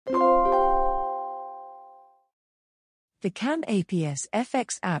The CamAPS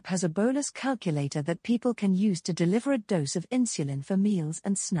FX app has a bolus calculator that people can use to deliver a dose of insulin for meals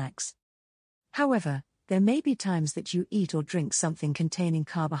and snacks. However, there may be times that you eat or drink something containing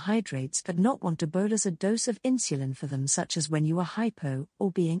carbohydrates but not want to bolus a dose of insulin for them, such as when you are hypo or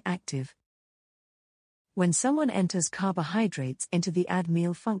being active. When someone enters carbohydrates into the add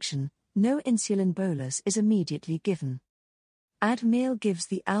meal function, no insulin bolus is immediately given. Add meal gives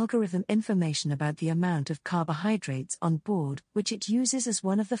the algorithm information about the amount of carbohydrates on board, which it uses as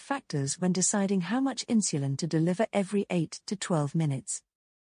one of the factors when deciding how much insulin to deliver every 8 to 12 minutes.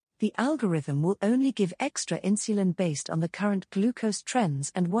 The algorithm will only give extra insulin based on the current glucose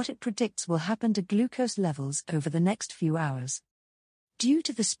trends and what it predicts will happen to glucose levels over the next few hours. Due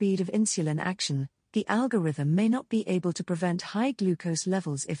to the speed of insulin action, the algorithm may not be able to prevent high glucose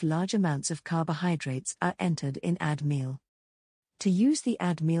levels if large amounts of carbohydrates are entered in add meal. To use the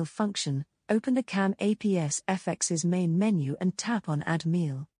add meal function, open the CamAPS FX's main menu and tap on Add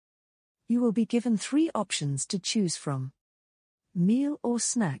Meal. You will be given 3 options to choose from: meal or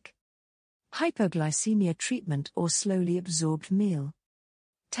snack, hypoglycemia treatment or slowly absorbed meal.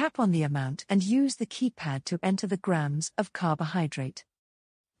 Tap on the amount and use the keypad to enter the grams of carbohydrate.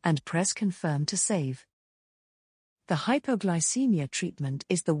 And press Confirm to save. The hypoglycemia treatment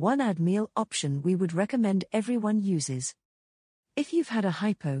is the one add meal option we would recommend everyone uses. If you've had a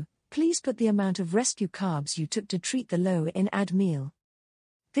hypo, please put the amount of rescue carbs you took to treat the low in add meal.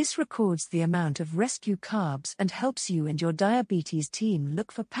 This records the amount of rescue carbs and helps you and your diabetes team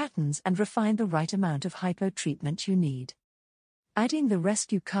look for patterns and refine the right amount of hypo treatment you need. Adding the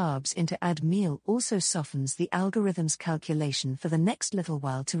rescue carbs into add meal also softens the algorithm's calculation for the next little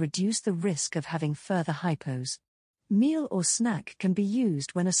while to reduce the risk of having further hypos. Meal or snack can be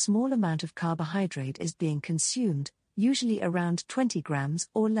used when a small amount of carbohydrate is being consumed, usually around 20 grams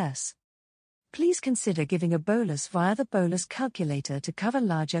or less. Please consider giving a bolus via the bolus calculator to cover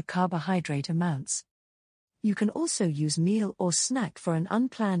larger carbohydrate amounts. You can also use meal or snack for an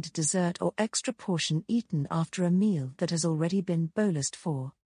unplanned dessert or extra portion eaten after a meal that has already been bolused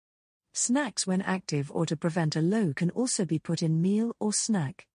for. Snacks when active or to prevent a low can also be put in meal or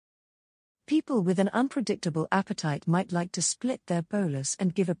snack. People with an unpredictable appetite might like to split their bolus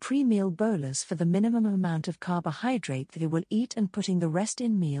and give a pre-meal bolus for the minimum amount of carbohydrate they will eat and putting the rest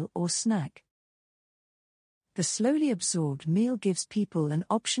in meal or snack. The slowly absorbed meal gives people an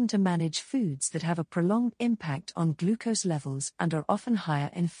option to manage foods that have a prolonged impact on glucose levels and are often higher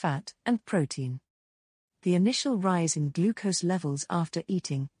in fat and protein. The initial rise in glucose levels after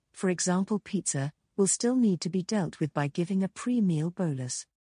eating, for example pizza, will still need to be dealt with by giving a pre-meal bolus.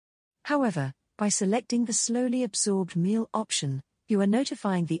 However, by selecting the slowly absorbed meal option, you are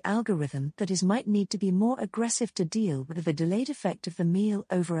notifying the algorithm that it might need to be more aggressive to deal with the delayed effect of the meal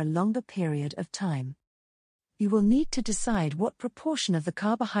over a longer period of time. You will need to decide what proportion of the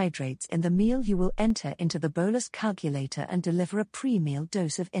carbohydrates in the meal you will enter into the bolus calculator and deliver a pre-meal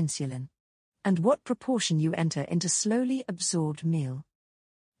dose of insulin, and what proportion you enter into slowly absorbed meal.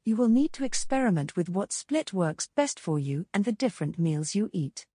 You will need to experiment with what split works best for you and the different meals you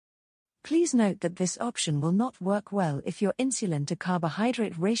eat. Please note that this option will not work well if your insulin to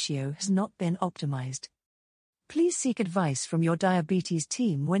carbohydrate ratio has not been optimized. Please seek advice from your diabetes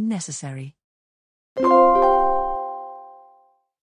team when necessary.